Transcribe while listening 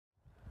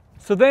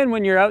So then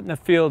when you're out in the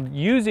field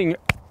using,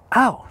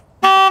 ow,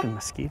 fucking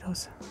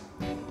mosquitoes.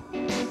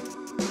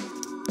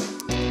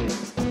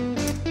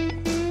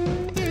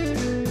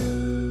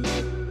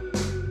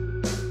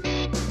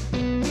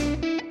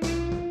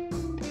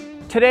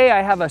 Today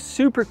I have a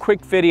super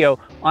quick video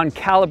on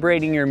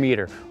calibrating your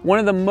meter. One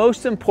of the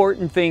most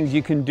important things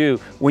you can do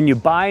when you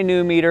buy a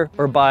new meter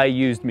or buy a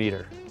used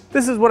meter.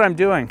 This is what I'm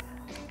doing.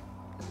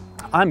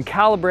 I'm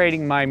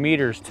calibrating my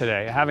meters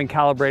today. I haven't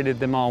calibrated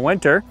them all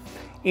winter.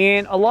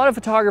 And a lot of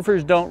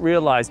photographers don't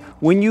realize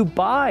when you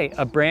buy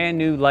a brand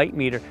new light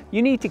meter,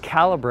 you need to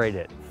calibrate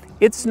it.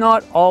 It's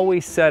not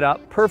always set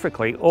up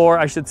perfectly, or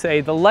I should say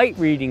the light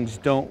readings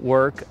don't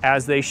work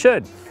as they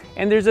should.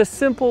 And there's a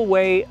simple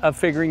way of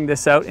figuring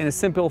this out and a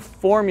simple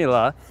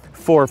formula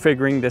for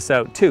figuring this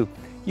out too.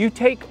 You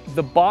take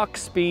the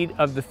box speed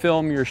of the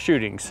film you're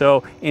shooting.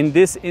 So in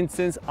this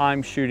instance,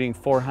 I'm shooting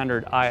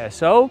 400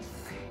 ISO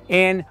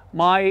and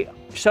my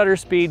shutter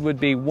speed would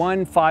be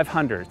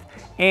 1/500th.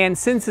 And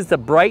since it's a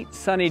bright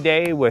sunny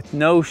day with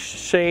no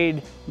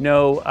shade,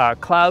 no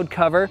cloud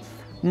cover,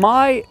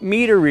 my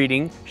meter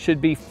reading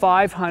should be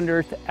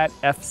 500th at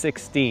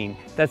f/16.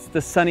 That's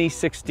the sunny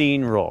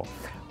 16 rule.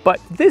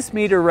 But this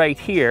meter right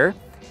here,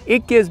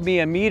 it gives me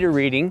a meter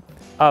reading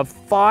of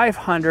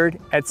 500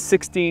 at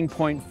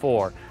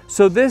 16.4.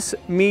 So this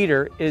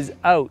meter is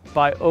out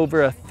by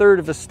over 1/3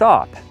 of a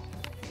stop.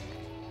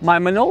 My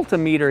Minolta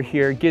meter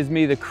here gives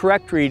me the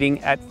correct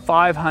reading at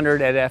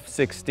 500 at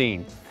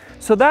f/16.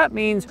 So that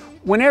means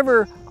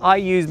whenever I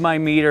use my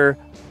meter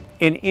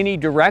in any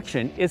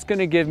direction, it's going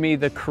to give me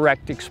the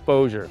correct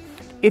exposure.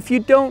 If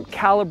you don't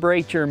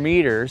calibrate your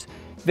meters,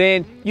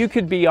 then you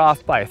could be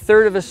off by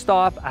 1/3 of a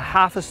stop,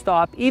 1/2 a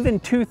stop,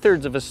 even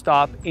 2/3 of a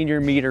stop in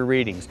your meter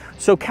readings.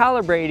 So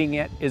calibrating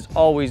it is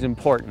always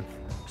important.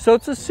 So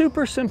it's a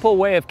super simple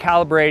way of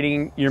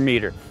calibrating your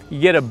meter. You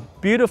get a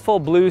beautiful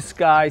blue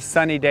sky,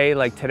 sunny day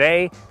like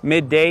today,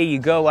 midday, you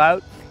go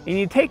out and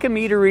you take a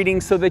meter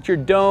reading so that your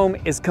dome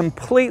is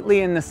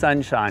completely in the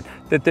sunshine,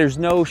 that there's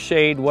no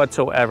shade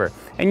whatsoever.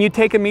 And you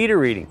take a meter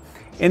reading.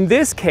 In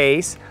this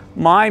case,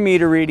 my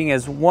meter reading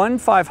is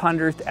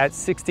 1/500th at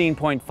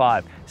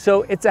 16.5.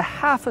 So it's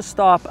 1/2 a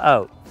stop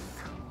out.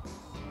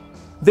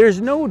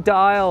 There's no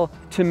dial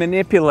to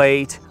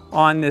manipulate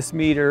on this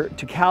meter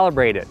to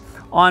calibrate it.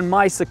 On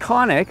my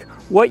Sekonic,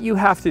 what you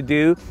have to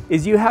do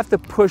is you have to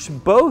push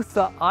both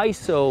the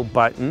ISO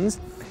buttons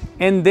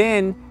and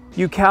then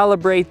you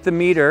calibrate the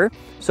meter.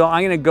 So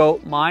I'm gonna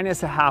go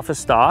minus 1/2 a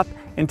stop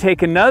and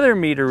take another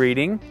meter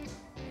reading.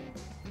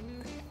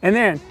 And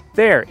then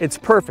there, it's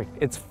perfect.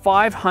 It's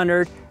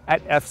 500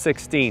 at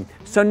f/16.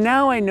 So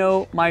now I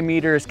know my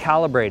meter is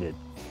calibrated.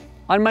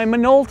 On my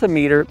Minolta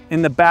meter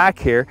in the back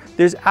here,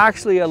 there's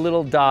actually a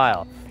little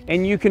dial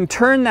and you can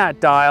turn that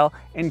dial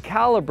and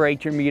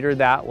calibrate your meter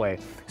that way.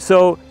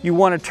 So you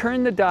want to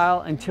turn the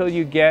dial until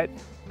you get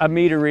a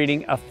meter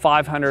reading of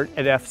 500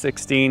 at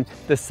f/16,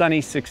 the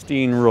sunny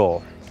 16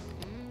 rule.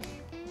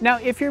 Now,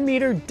 if your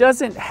meter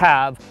doesn't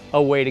have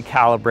a way to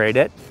calibrate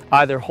it,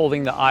 either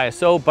holding the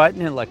ISO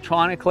button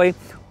electronically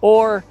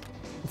or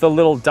the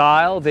little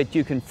dial that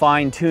you can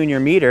fine tune your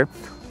meter,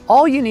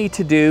 all you need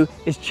to do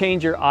is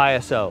change your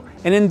ISO.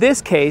 And in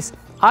this case,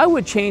 I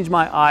would change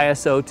my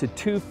ISO to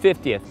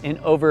 2/50th and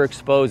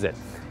overexpose it.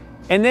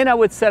 And then I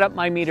would set up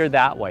my meter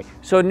that way.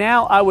 So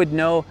now I would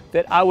know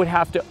that I would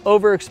have to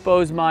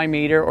overexpose my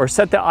meter or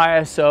set the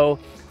ISO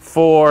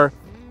for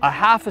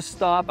 1/2 a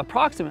stop,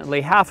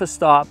 approximately 1/2 a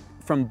stop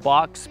from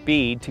box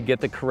speed to get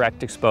the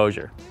correct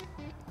exposure.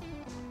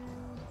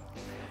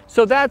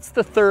 So that's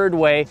the third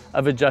way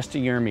of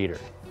adjusting your meter.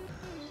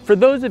 For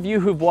those of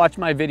you who've watched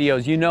my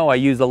videos, you know I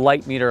use a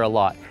light meter a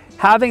lot.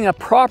 Having a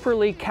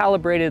properly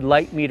calibrated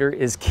light meter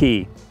is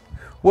key.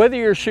 Whether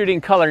you're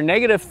shooting color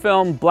negative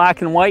film,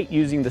 black and white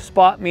using the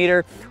spot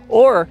meter,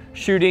 or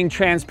shooting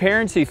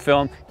transparency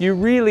film, you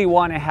really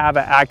want to have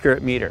an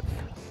accurate meter.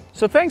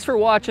 So thanks for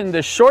watching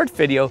this short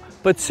video,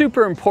 but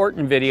super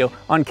important video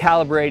on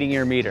calibrating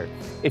your meter.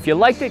 If you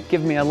liked it,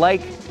 give me a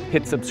like,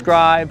 hit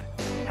subscribe.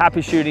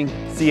 Happy shooting.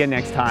 See you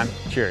next time.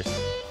 Cheers.